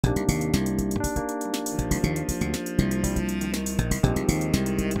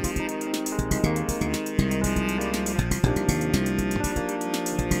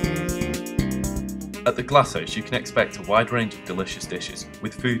At the Glasshouse, you can expect a wide range of delicious dishes,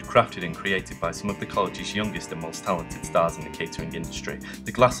 with food crafted and created by some of the college's youngest and most talented stars in the catering industry.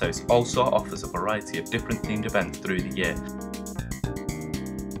 The Glasshouse also offers a variety of different themed events through the year.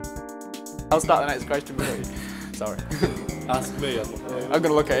 I'll start the next question. Sorry. Ask me. I'm going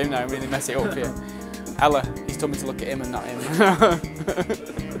to look at him now and really mess it up here. Ella, he's told me to look at him and not him. No,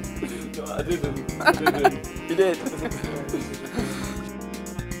 I didn't. You did.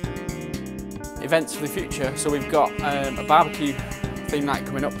 Events for the future. So we've got a barbecue theme night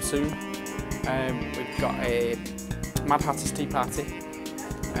coming up soon. We've got a Mad Hatter's Tea Party.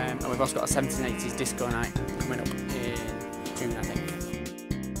 And we've also got a 1780s disco night coming up in June, I think.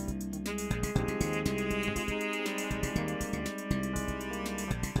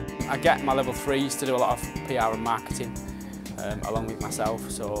 I get my level 3s to do a lot of PR and marketing along with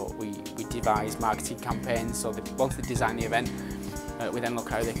myself, so we devise marketing campaigns. So once they design the event, we then look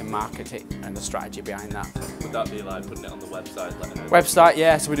how they can market it and the strategy behind that. Would that be like putting it on the website? Letting Website,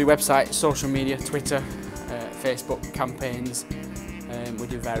 yeah, so we do website, social media, Twitter, Facebook campaigns. We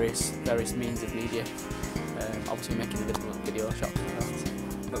do various means of media. Obviously making a little video shots.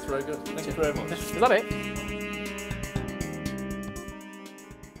 That's very good. Thank you very much. Is that it?